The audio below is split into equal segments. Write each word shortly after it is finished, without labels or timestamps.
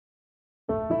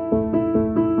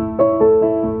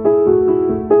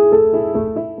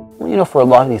know, for a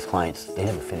lot of these clients, they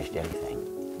never finished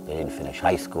anything. They didn't finish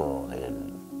high school.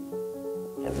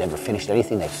 They've never finished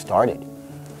anything they've started.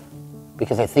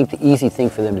 Because I think the easy thing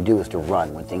for them to do is to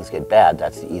run. When things get bad,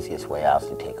 that's the easiest way out, is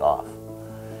to take off.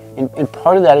 And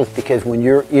part of that is because when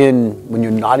you're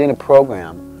not in a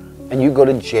program and you go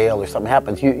to jail or something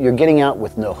happens, you're getting out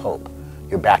with no hope.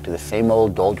 You're back to the same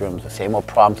old doldrums, the same old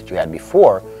problems that you had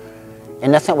before.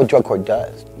 And that's not what drug court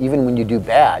does. Even when you do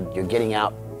bad, you're getting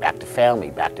out back to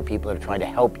family, back to people that are trying to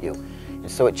help you.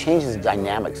 And so it changes the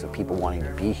dynamics of people wanting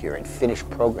to be here and finish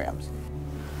programs.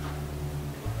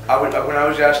 When I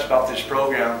was asked about this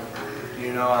program,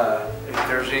 you know, if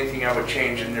there's anything I would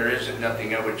change, and there isn't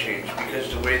nothing I would change,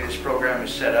 because the way this program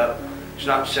is set up, it's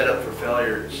not set up for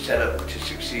failure, it's set up to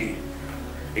succeed.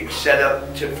 It's set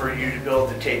up for you to be able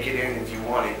to take it in if you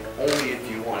want it, only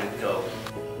if you want it though.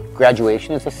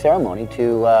 Graduation is a ceremony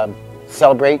to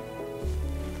celebrate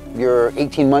your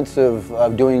 18 months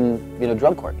of doing,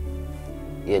 drug court.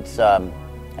 It's an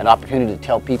opportunity to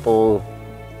tell people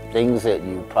things that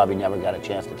you probably never got a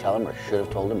chance to tell them, or should have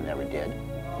told them and never did.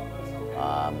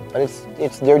 But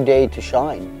it's their day to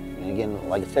shine. And again,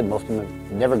 like I said, most of them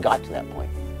have never got to that point.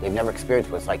 They've never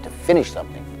experienced what it's like to finish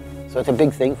something. So it's a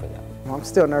big thing for them. I'm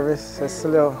still nervous. It's a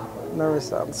little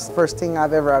nervous. It's the first thing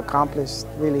I've ever accomplished,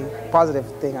 really positive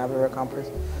thing I've ever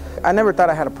accomplished. I never thought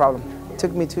I had a problem. It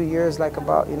took me 2 years,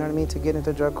 to get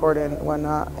into drug court and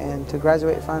whatnot, and to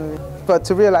graduate finally. But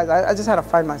to realize, I just had to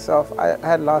find myself.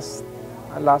 I lost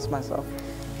myself.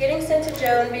 Getting sent to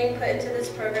jail and being put into this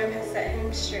program has set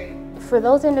him straight. For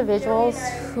those individuals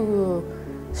who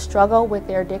struggle with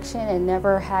their addiction and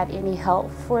never had any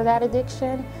help for that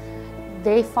addiction,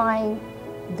 they find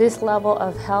this level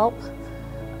of help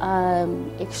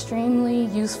extremely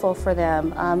useful for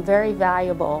them, very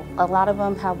valuable. A lot of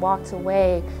them have walked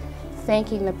away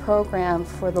thanking the program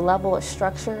for the level of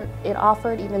structure it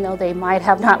offered, even though they might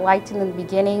have not liked it in the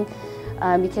beginning,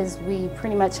 because we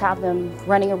pretty much have them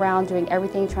running around doing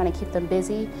everything, trying to keep them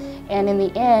busy. And in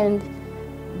the end,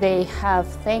 they have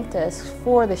thanked us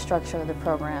for the structure of the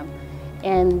program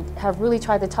and have really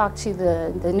tried to talk to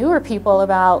the newer people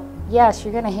about, yes,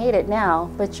 you're going to hate it now,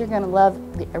 but you're going to love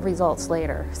the results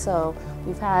later. So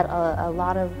we've had a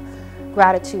lot of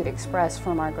gratitude expressed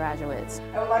from our graduates.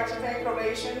 I would like to thank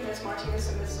probation, Ms. Martinez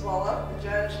and Ms. Walla, the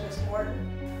judge, Ms.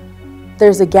 Morton.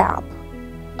 There's a gap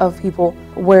of people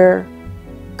where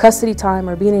custody time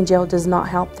or being in jail does not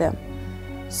help them.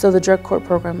 So the drug court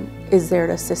program is there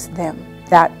to assist them,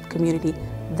 that community,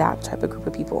 that type of group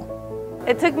of people.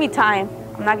 It took me time,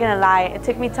 I'm not gonna lie. It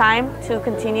took me time to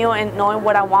continue in knowing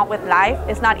what I want with life.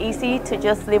 It's not easy to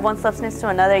just leave one substance to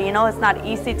another, it's not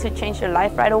easy to change your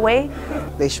life right away.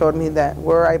 They showed me that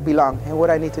where I belong and what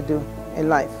I need to do in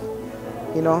life,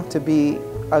 to be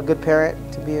a good parent,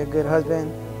 to be a good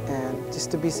husband, and just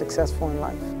to be successful in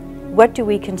life. What do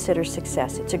we consider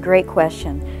success? It's a great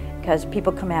question because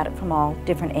people come at it from all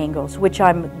different angles, which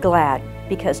I'm glad,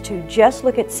 because to just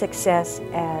look at success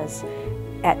as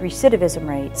at recidivism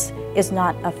rates is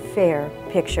not a fair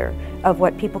picture of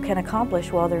what people can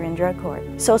accomplish while they're in drug court.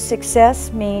 So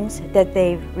success means that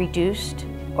they've reduced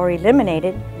or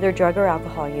eliminated their drug or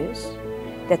alcohol use,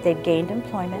 that they've gained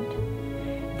employment,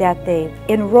 that they've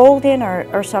enrolled in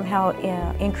or somehow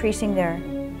increasing their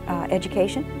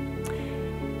education,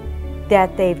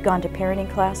 that they've gone to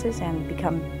parenting classes and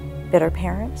become better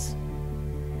parents,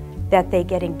 that they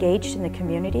get engaged in the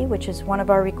community, which is one of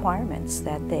our requirements,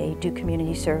 that they do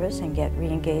community service and get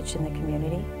re-engaged in the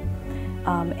community.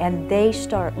 And they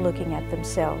start looking at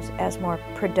themselves as more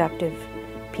productive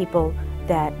people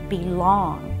that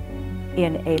belong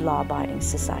in a law-abiding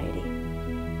society.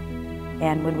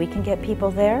 And when we can get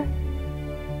people there,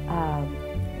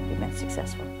 we've been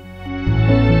successful.